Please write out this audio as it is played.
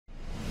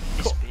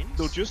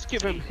No, just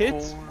give him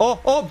hits.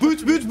 Oh,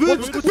 boots! Boots!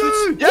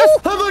 Yes!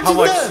 How much is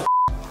that?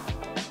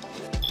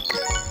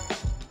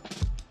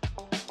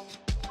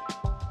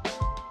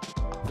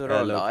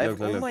 Look.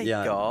 Oh my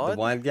god. The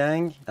wild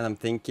gang, and I'm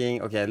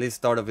thinking, okay, at least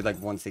start off with like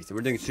 160. We're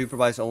doing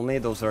supervised only.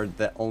 Those are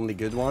the only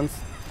good ones.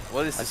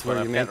 What is this one?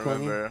 I can't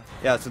remember.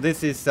 Yeah, so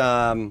this is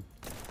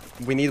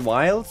we need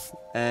wilds,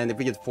 and if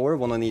we get 4,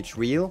 1 on each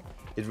reel,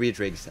 it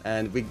retrigs,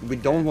 and we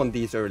don't want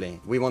these early.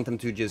 We want them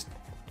to just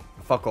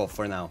fuck off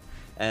for now.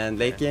 And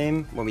late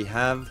game, when we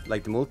have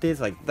like the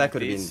multis, like that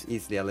could have been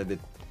easily a little bit.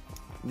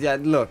 Yeah,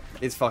 look,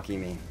 it's fucking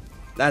me.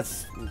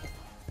 That's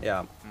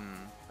yeah.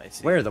 I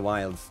see. Where are the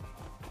wilds?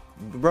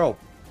 Bro,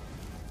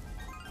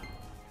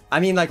 I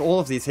mean, like, all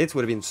of these hits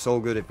would have been so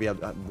good if we had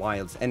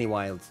wilds, any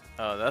wilds.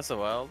 Oh, that's a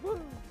wild.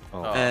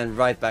 Oh. And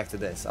right back to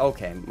this.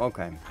 Okay.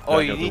 Oh,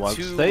 you need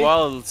 2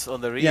 wilds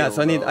on the reel. Yeah,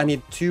 so I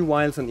need 2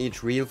 wilds on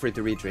each reel for it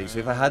to retrig. So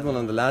if I had one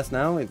on the last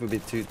now, it would be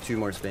two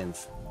more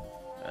spins.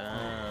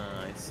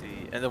 Ah, I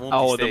see. And the the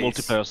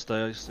multiplayer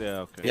stays.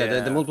 Yeah, okay.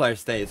 Yeah, the multiplier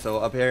stays. So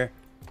up here,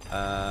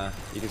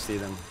 you can see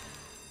them.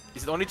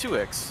 Is it only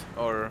 2x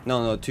or?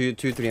 No, 2,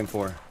 3, and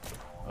 4.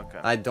 Okay.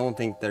 I don't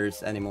think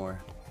there's any more.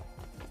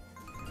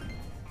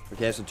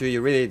 Okay, so 2,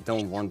 you really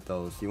don't want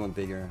those. You want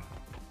bigger.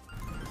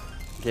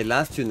 Okay,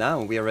 last 2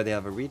 now. We already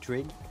have a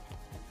retrig.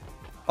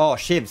 Oh,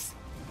 shivs.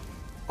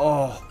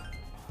 Oh,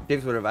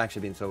 shivs would have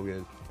actually been so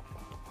good.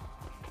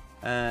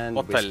 And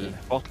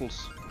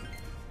bottles.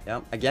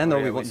 Yeah, again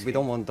though, we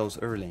don't want those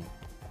early.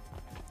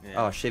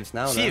 Yeah. Oh, shivs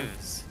now.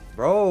 Shivs.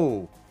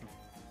 Bro.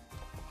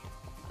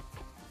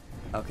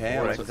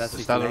 Okay, so that's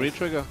is that a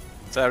retrigger?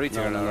 It's a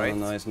retrigger now,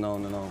 right?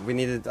 No. We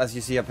need it, as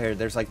you see up here,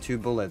 there's like 2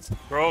 bullets.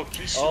 Bro,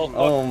 please.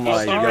 Oh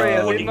my sorry,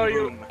 god. I didn't know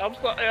you. I'm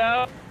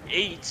sorry.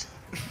 8.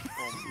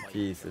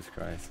 Jesus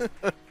Christ.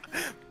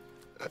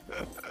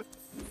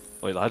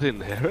 Wait, I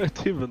didn't hear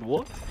it even.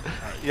 What?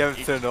 You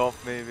haven't turned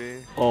off,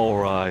 maybe. Oh,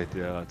 right.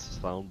 Yeah, it's a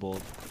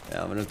soundboard.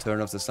 Yeah, I'm gonna turn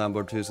off the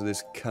soundboard too, so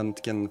this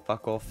cunt can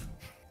fuck off.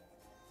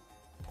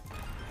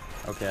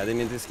 Okay, I didn't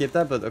mean to skip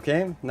that, but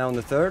okay. Now on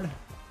the 3rd.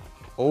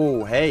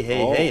 Oh, hey,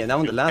 and now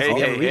on the last we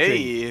have a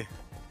retrig.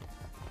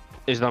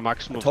 Is that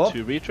maximum of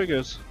 2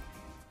 retriggers?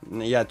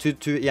 Yeah,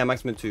 2, yeah,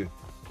 maximum 2.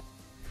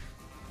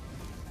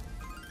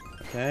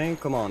 Okay,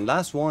 come on,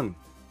 last one.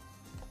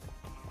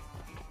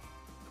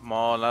 Come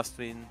on, last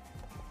win.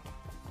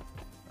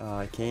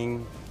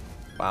 King.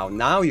 Wow,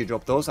 now you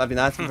drop those. I've been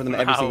asking for them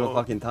every single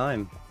fucking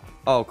time.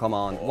 Oh, come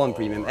on, 1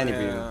 premium, any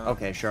premium.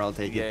 Okay, sure, I'll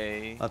take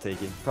it. I'll take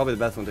it. Probably the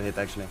best one to hit,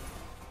 actually.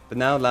 But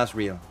now, last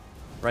reel.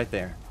 Right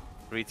there.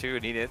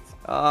 Retrigger, need it.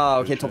 Ah,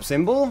 okay, top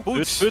symbol.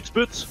 Boots.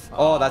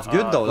 Oh, that's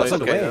good though. That's all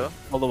the way.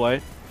 All the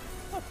way.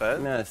 Not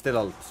bad. Yeah, it's still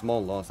a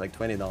small loss, like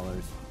 $20.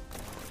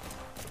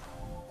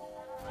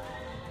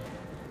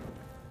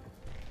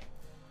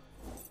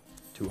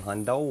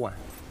 200.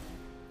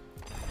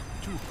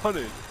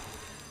 200.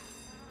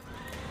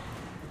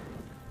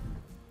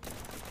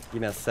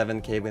 Give me a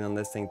 7k win on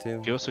this thing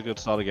too. Give us a good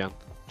start again.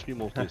 3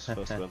 multis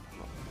first win.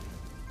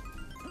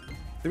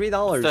 $3.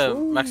 What's the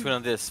max win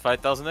on this?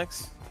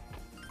 5,000x?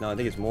 No, I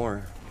think it's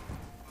more.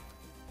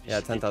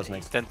 Yeah,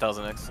 10,000x.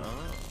 10,000x.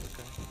 Oh,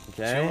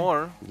 okay. 2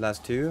 more.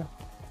 Last 2.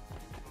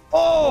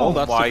 Oh,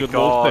 that's my a good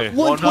god.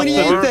 multi.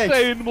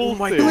 128x. Oh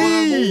my god.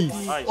 Please.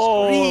 Nice.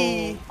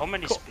 Oh. How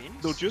many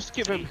spins? No, just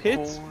give him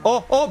hits.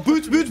 Oh,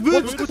 boots.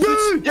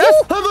 Yes.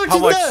 How much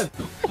is that?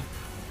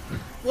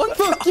 What?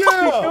 Fuck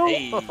yeah.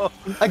 Hey.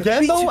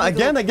 Again though?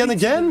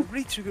 Again?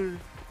 Retrigger.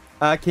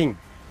 King.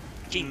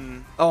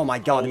 King. Oh my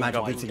god,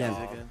 imagine boots again.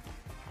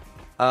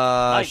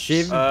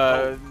 Shiv.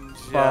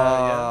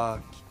 Yeah.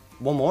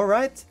 One more,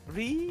 right? Just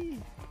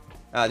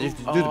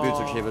do the boots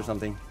or Shiv or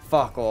something.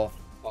 Fuck off.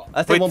 I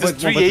Wait, think this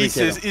 3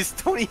 aces is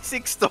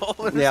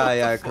 $26.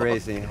 Yeah,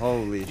 crazy.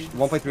 Holy sh.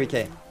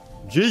 1.3k.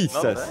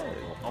 Jesus.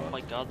 Oh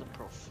my god, the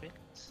profit.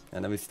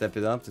 And then we step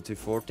it up to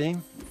 240.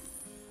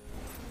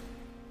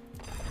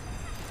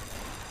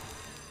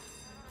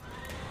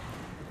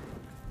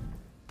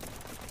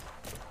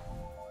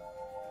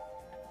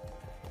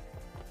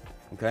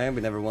 Okay, we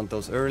never want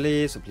those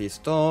early, so please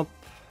stop.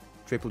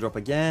 Triple drop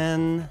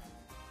again.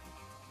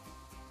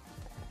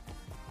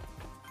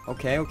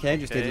 Okay,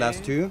 just did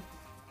last 2.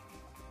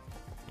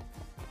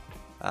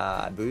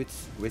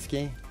 Boots,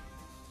 whiskey.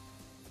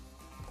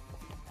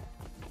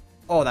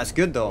 Oh, that's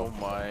good though. Oh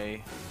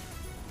my.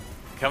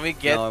 Can we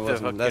get the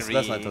fucking that's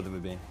what I thought it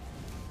would be.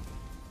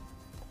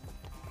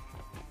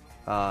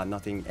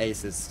 Nothing.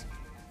 Aces.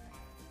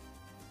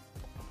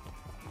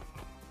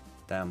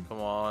 Damn. Come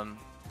on.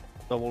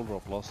 Double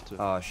drop last 2.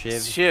 Oh,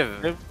 Shiv.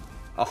 Shiv.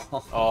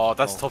 Oh,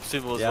 that's top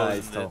symbol as well. Yeah,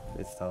 it's top.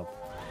 It's top.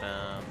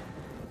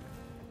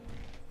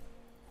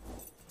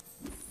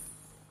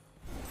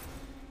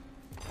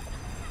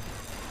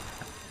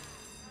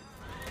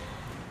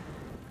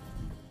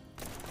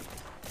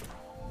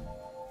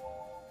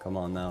 Come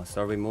on now,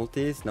 start with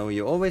multis. No,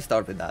 you always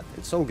start with that.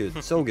 It's so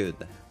good, so good.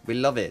 We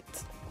love it.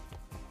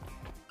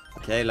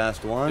 Okay,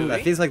 last one.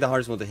 That feels like the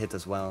hardest one to hit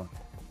as well.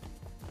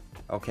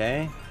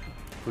 Okay.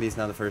 Please,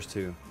 now the first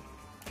 2.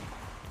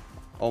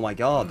 Oh my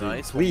god, dude,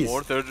 Nice. please. One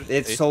more, third.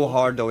 It's so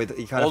hard though. It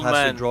kind of Old has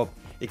man. to drop.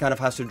 It kind of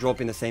has to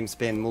drop in the same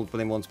spin, multiple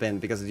in one spin,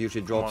 because it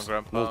usually drops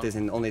Grandpa. multis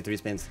in only 3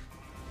 spins.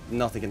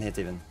 Nothing can hit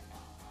even.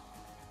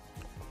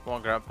 Come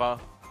on, Grandpa.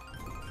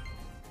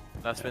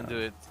 Last spin, do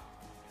it.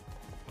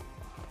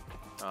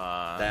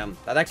 Damn,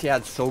 that actually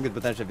had so good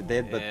potential if it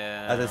did, but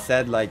as I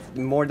said, like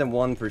more than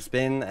 1 per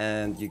spin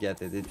and you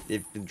get it.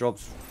 If it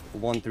drops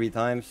 1-3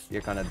 times,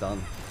 you're kind of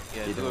done.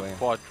 Yeah, either do way. a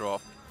quad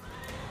drop.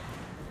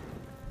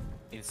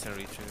 Instant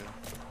retrigger.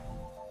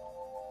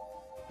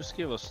 Just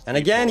give us. And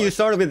again, you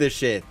started with this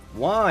shit.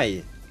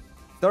 Why?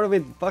 Started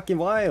with fucking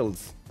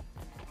wilds.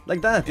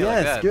 Like that, Yeah, yes,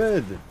 like that.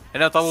 good.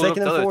 And I thought we Second looked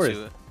and other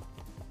fourth.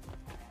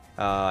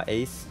 two.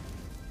 Ace.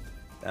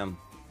 Damn.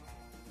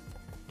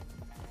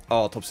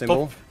 Oh, top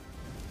symbol.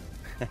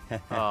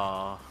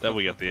 Aw, Then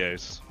we get the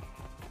ace.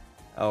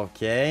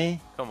 Okay.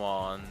 come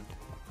on.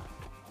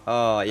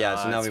 Oh, yeah,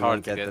 so now it's we hard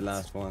won't to get the get.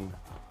 last one.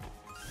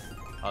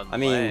 Unless... I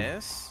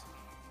mean-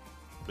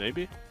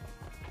 Maybe.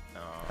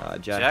 No.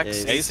 Jack,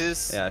 Jacks, ace.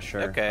 aces? Yeah,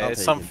 sure. Okay, I'll take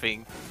it.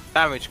 something.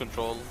 Damage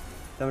control.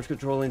 Damage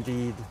control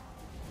indeed.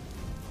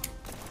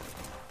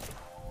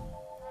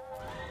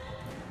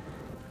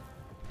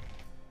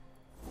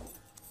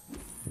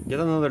 Get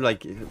another,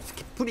 like,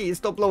 please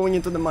stop blowing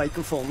into the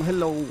microphone.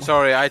 Hello.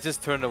 Sorry, I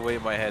just turned away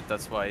my head,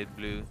 that's why it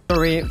blew.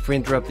 Sorry for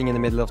interrupting in the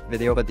middle of the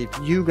video, but if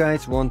you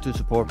guys want to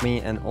support me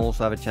and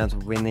also have a chance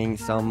of winning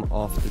some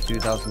of the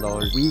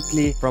 $2,000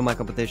 weekly from my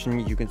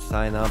competition, you can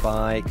sign up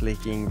by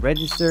clicking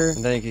register,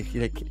 and then you can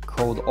click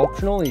code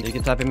optional. You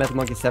can type in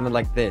MetalMonkey7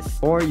 like this,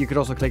 or you could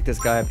also click this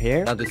guy up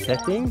here. Now the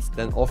settings,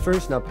 then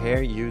offers, and up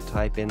here you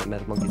type in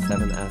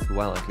MetalMonkey7 as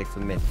well and click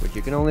submit, which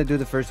you can only do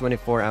the first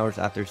 24 hours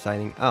after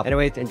signing up.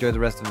 Anyway, enjoy the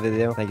rest of the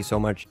video. Thank you so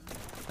much.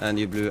 And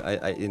you blew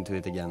I into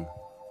it again.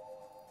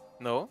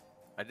 No,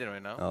 I didn't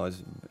right now. Oh,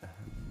 it's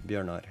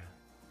Björnar.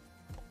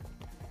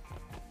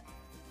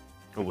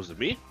 Oh, was it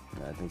me?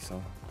 Yeah, I think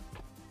so.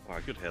 Oh,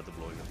 I could head the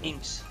blowing.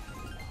 Inks.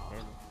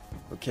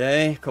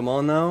 Okay, come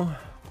on now.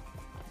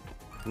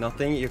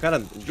 Nothing. You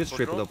gotta just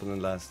triple drop? up on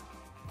the last.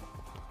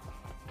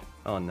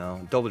 Oh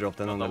no, double drop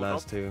then No on the double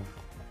last two.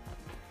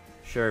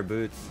 Sure,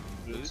 boots.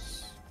 Boots.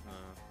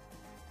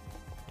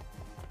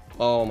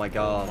 Oh my Oh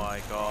god. my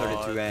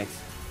god. 32x.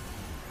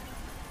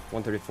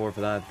 134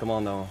 for that. Come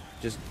on now.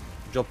 Just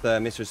drop the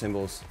Mr.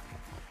 symbols.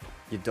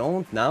 You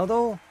don't now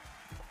though?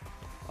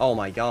 Oh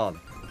my god.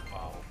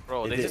 Wow.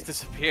 Bro, It they did. just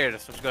disappeared.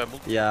 That's what's going on.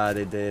 Yeah,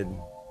 they did.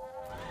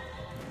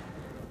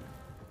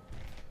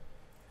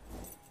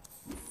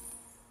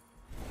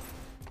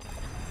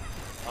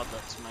 Oh,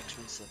 that's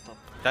maximum setup.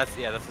 That's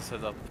the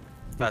setup.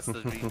 That's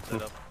the dream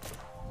setup.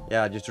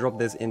 Yeah, just drop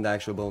this in the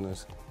actual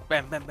bonus.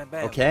 Bam, bam, bam,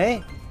 bam.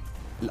 Okay.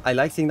 I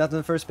like seeing that on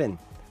the first spin.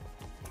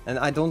 And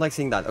I don't like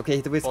seeing that. Okay,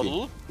 hit the whiskey.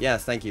 Bottle?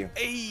 Yes, thank you.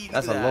 Hey, look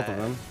That's a at lot of that.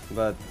 them,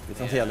 but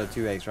it's only Yeah. under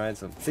 2x, right?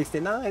 So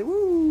 69,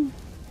 woo!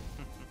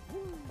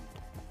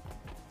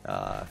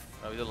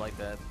 No, we don't like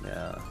that.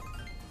 Yeah.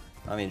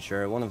 I mean,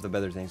 sure, one of the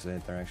better things to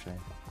hit there, actually.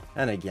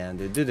 And again,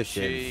 dude, do the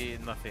shit. She,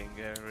 nothing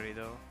really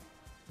though.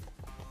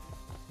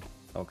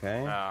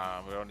 Okay.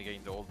 We're only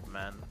getting the old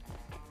man.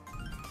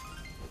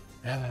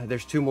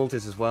 There's 2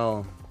 multis as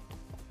well.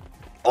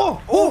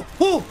 Oh! Oh!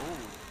 Oh!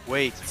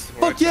 Wait.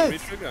 Fuck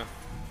yes!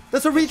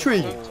 That's a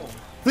retreat!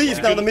 Please,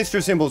 now the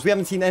mystery symbols. We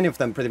haven't seen any of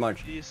them, pretty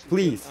much.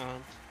 Please.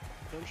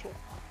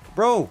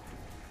 Bro!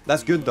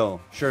 That's good,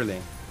 though. Surely.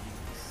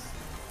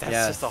 That's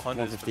Yes, just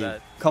 100 for 150.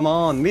 that. Come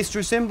on,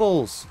 mystery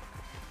symbols!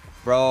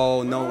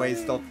 Bro, no way,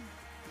 stop.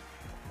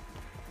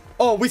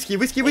 Oh, whiskey,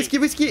 whiskey, whiskey,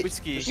 whiskey!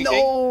 Whiskey. No!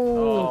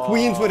 Oh.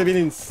 Queens would have been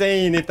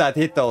insane if that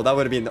hit, though. That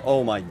would have been...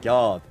 Oh my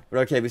god. But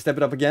okay, we step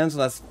it up again, so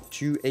that's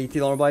 2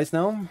 $80 buys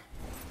now.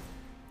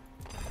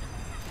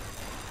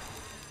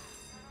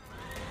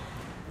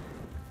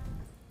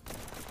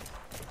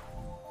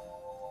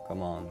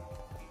 Come on.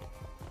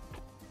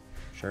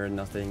 Sure,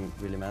 nothing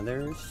really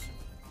matters.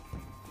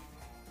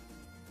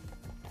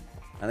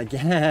 And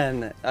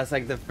again, that's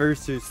like the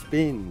first 2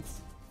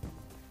 spins.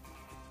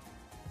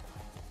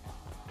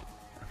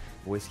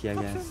 Whiskey, I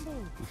guess.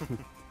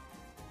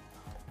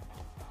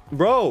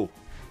 Bro!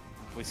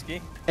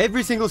 Whiskey?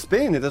 Every single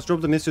spin, it has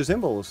dropped the Mr.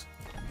 Symbols.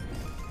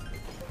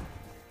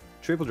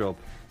 Triple drop.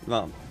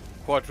 Well,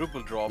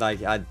 Quadruple drop. like,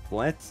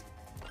 what?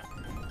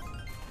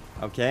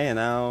 Okay, and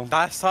now...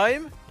 Last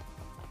time?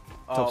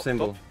 Top Oh,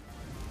 symbol. top.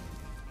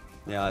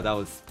 Yeah,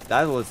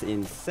 that was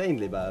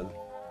insanely bad.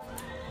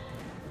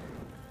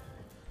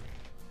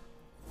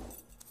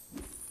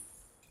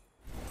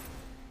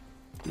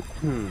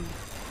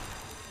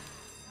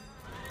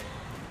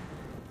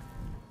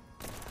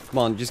 Come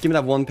on, just give me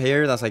that 1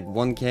 pair. That's like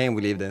 1k and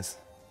we leave this.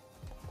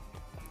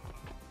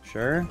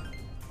 Sure.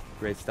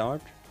 Great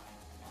start.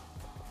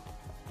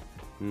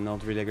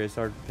 Not really a great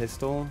start.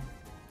 Pistol.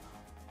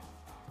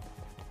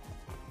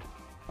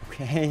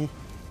 Okay.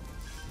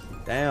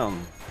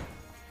 Damn.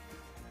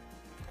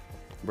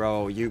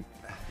 Bro, you...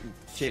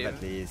 Chip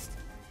at least.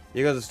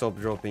 You gotta stop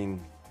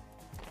dropping...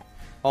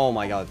 Oh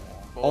my god.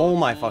 Oh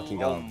my fucking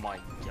god. Oh my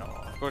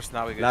god. Of course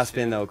now we get Last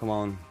spin though, come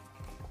on.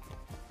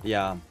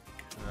 Yeah.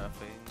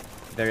 Nothing.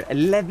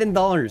 multiplayer.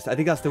 $11. I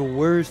think that's the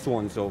worst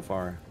one so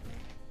far.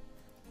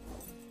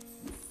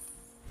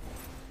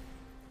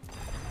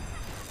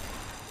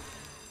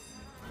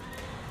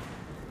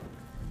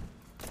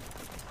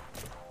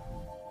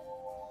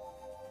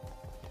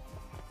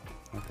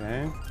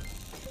 Okay.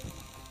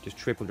 Just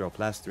triple drop,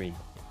 last 3.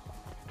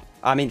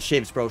 I mean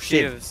shivs, bro,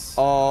 shivs.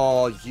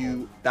 Oh,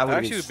 you. That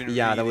would have been,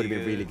 yeah, that would have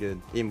been really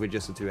good. Even with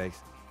just a 2x.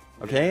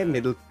 Okay, yeah.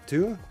 Middle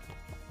 2.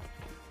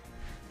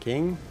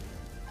 King.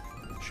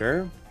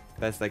 Sure.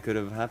 Best that could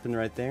have happened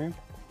right there.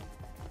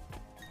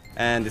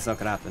 And it's not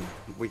gonna happen.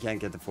 We can't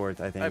get the 4th,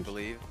 I think. I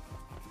believe.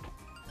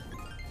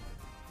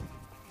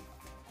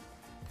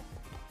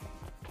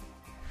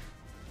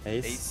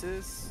 Ace.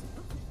 Aces.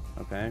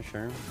 Okay,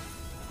 sure.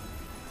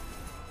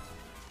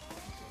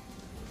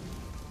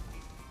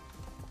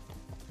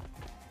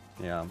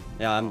 Yeah,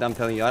 yeah. I'm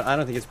telling you, I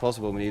don't think it's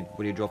possible when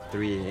you drop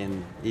 3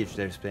 in each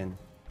their spin.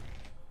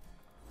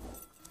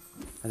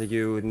 I think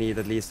you would need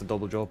at least a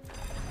double drop.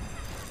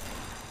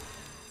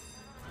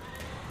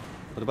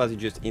 What about you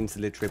just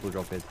instantly triple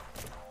drop it,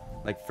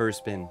 like first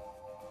spin?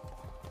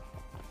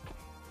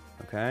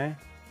 Okay.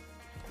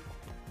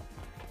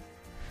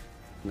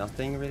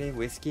 Nothing really.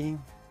 Whiskey.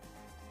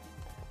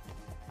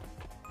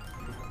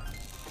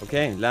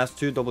 Okay, last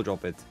 2 double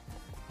drop it.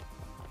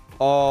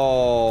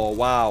 Oh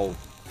wow.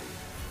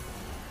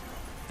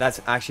 That's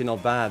actually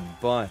not bad,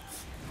 but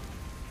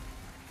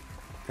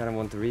kind of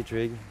want to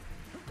retrig.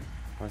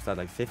 What's that,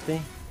 like 50?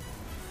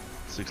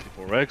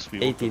 64x.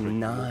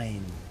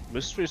 89.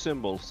 Mystery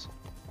symbols.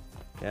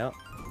 Yeah,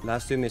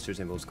 last 2 mystery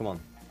symbols. Come on,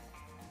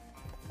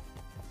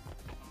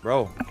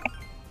 bro.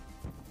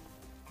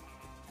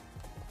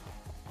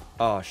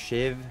 Oh,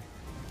 shiv.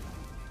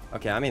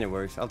 Okay, I mean it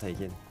works. I'll take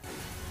it.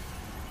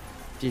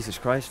 Jesus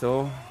Christ,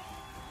 though.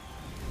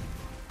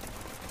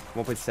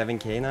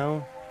 1.7k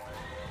now.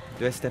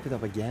 Do I step it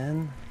up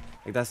again?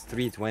 Like that's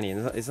 320.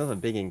 It's not a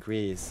big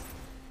increase.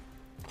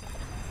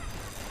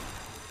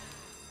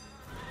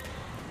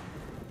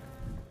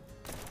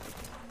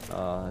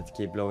 I have to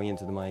keep blowing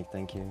into the mic.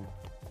 Thank you.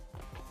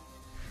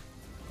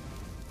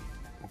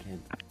 Okay.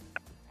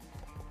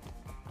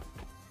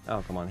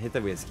 Oh come on, hit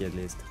the whiskey at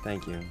least.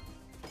 Thank you.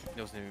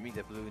 It wasn't even me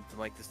that blew into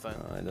the mic this time.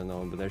 I don't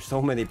know, but there's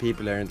so many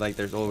people there, and like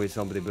there's always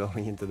somebody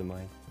blowing into the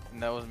mic.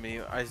 And that was me.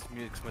 I just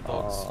muted my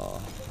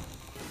dogs.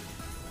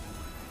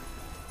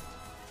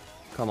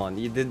 Come on,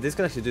 this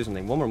could actually do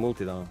something. One more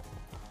multi though.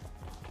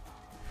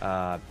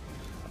 I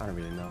don't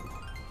really know.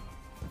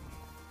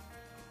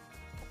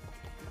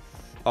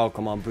 Oh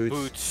come on, boots.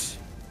 Boots.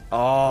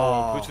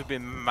 Oh, Boots would be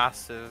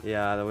massive.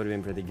 Yeah, that would have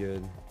been pretty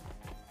good.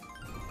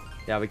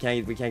 Yeah, we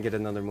can't get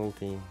another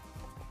multi.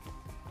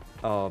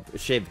 Oh,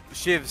 shiv.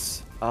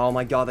 Shivs. Oh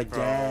my god,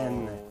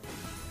 again. Bro.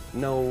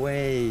 No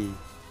way.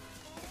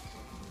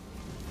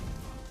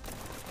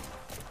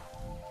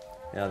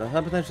 Yeah, that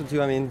had potential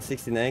too. I mean,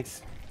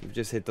 16x. If we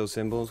just hit those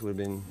symbols would have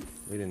been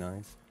really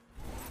nice.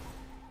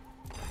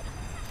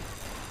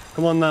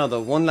 Come on now, though.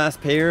 One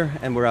last pair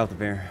and we're out of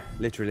here.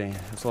 Literally.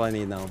 That's all I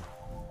need now.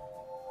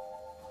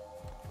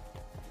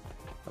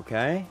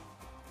 Okay.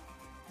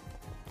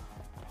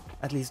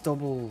 At least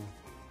double.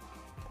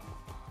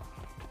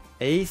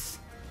 Ace.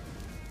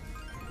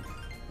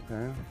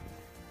 Okay.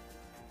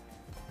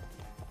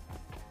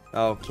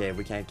 Okay,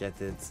 we can't get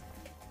it.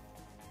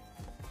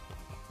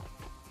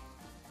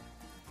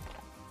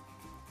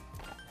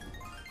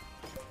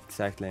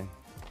 Exactly.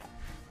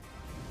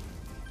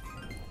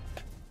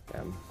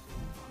 Damn.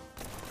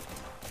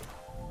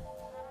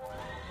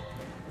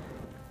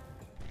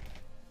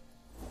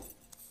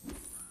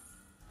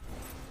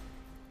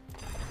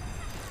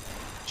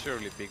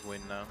 Surely big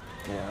win now.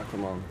 Yeah,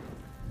 come on.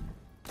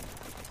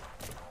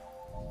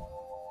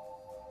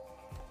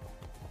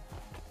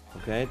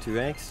 Okay,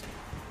 2x.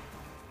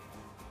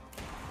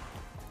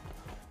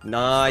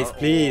 Nice,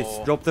 please.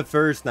 Drop the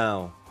first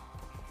now.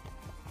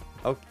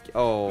 Okay.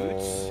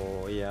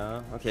 Oh,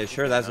 yeah. Okay,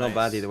 sure, that's not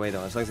bad either way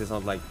though, as long as it's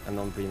not like a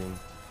non-premium.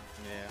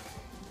 Yeah.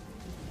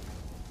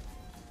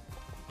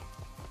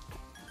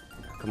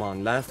 Come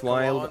on, last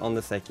wild on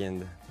the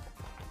second.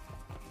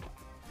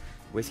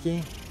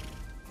 Whiskey?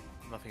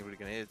 Nothing really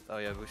gonna hit. Oh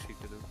yeah, whiskey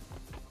could do.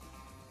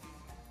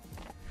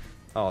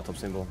 Oh, top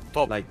symbol.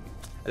 Top. Like,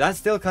 that's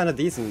still kind of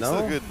decent, no?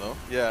 Still good, no?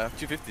 Yeah,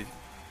 250.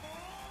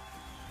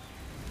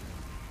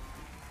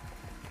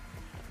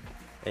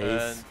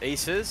 Ace. And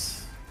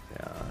aces.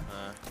 Yeah.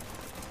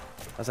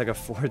 That's like a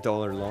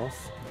 $4 loss.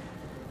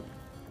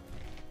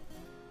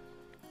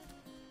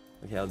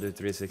 Okay, I'll do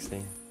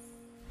 360.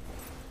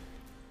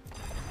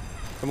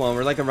 Come on,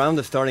 we're like around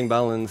the starting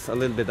balance, a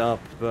little bit up,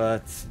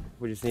 but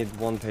we just need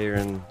one pair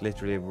and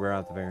literally we're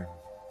out of here.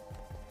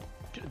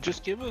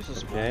 Just give us a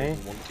small Okay.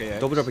 1kx.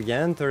 Double drop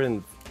again, third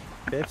and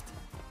fifth.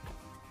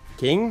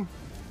 King?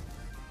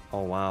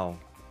 Oh wow.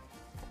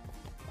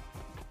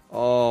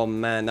 Oh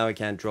man, now we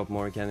can't drop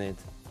more, can it?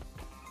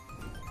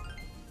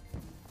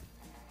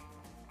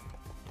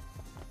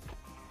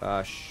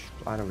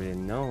 I don't really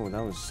know.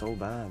 That was so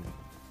bad.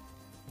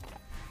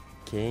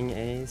 King,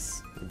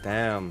 ace.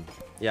 Damn.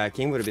 Yeah,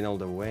 king would have been all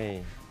the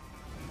way.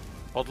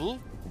 Huddle?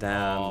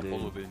 Damn, Oh, dude. Bull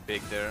would have been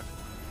big there.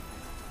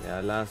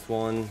 Yeah, last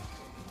one.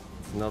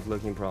 It's not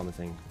looking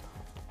promising.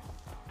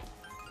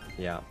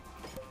 Yeah.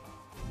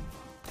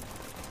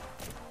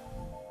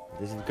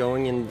 This is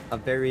going in a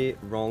very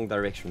wrong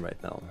direction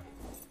right now.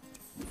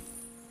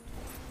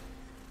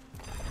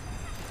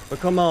 But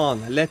come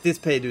on, let this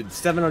pay, dude.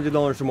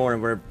 $700 or more,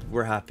 and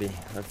we're happy.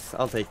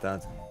 I'll take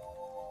that.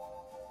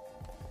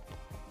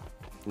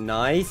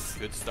 Nice.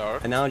 Good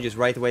start. And now just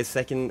right away,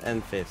 second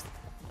and fifth.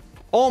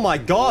 Oh my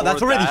god,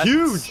 that's already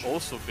huge!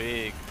 Also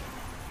big.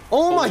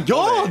 Oh my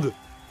god!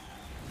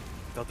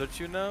 The other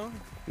two now?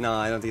 No,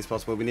 I don't think it's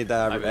possible. We need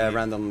believe.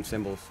 random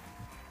symbols.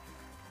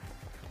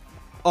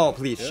 Oh,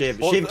 please, Yes. shiv.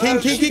 Oh, Shiv,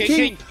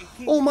 king!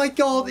 Oh my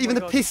god, Oh even my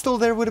the god. pistol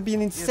there would have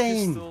been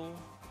insane. Yeah, pistol.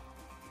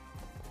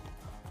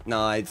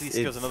 No, Please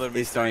give us another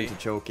it's starting to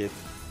mystery. choke it.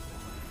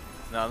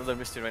 No, another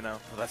mystery right now.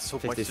 Oh, that's so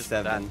much just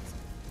that. 57.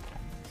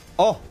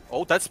 Oh,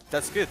 Oh, that's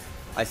good.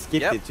 I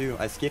skipped Yep. it too.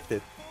 I skipped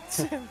it.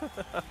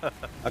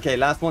 Okay,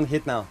 last one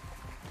hit now.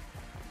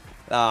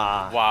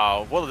 Ah.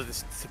 Wow, what a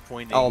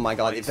disappointing. Oh my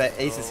god, if that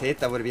price, aces bro. hit,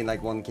 that would have been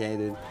like 1k,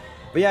 dude.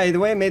 But yeah, either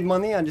way, I made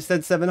money. I just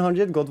said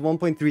 700, got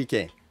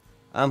 1.3k.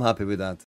 I'm happy with that.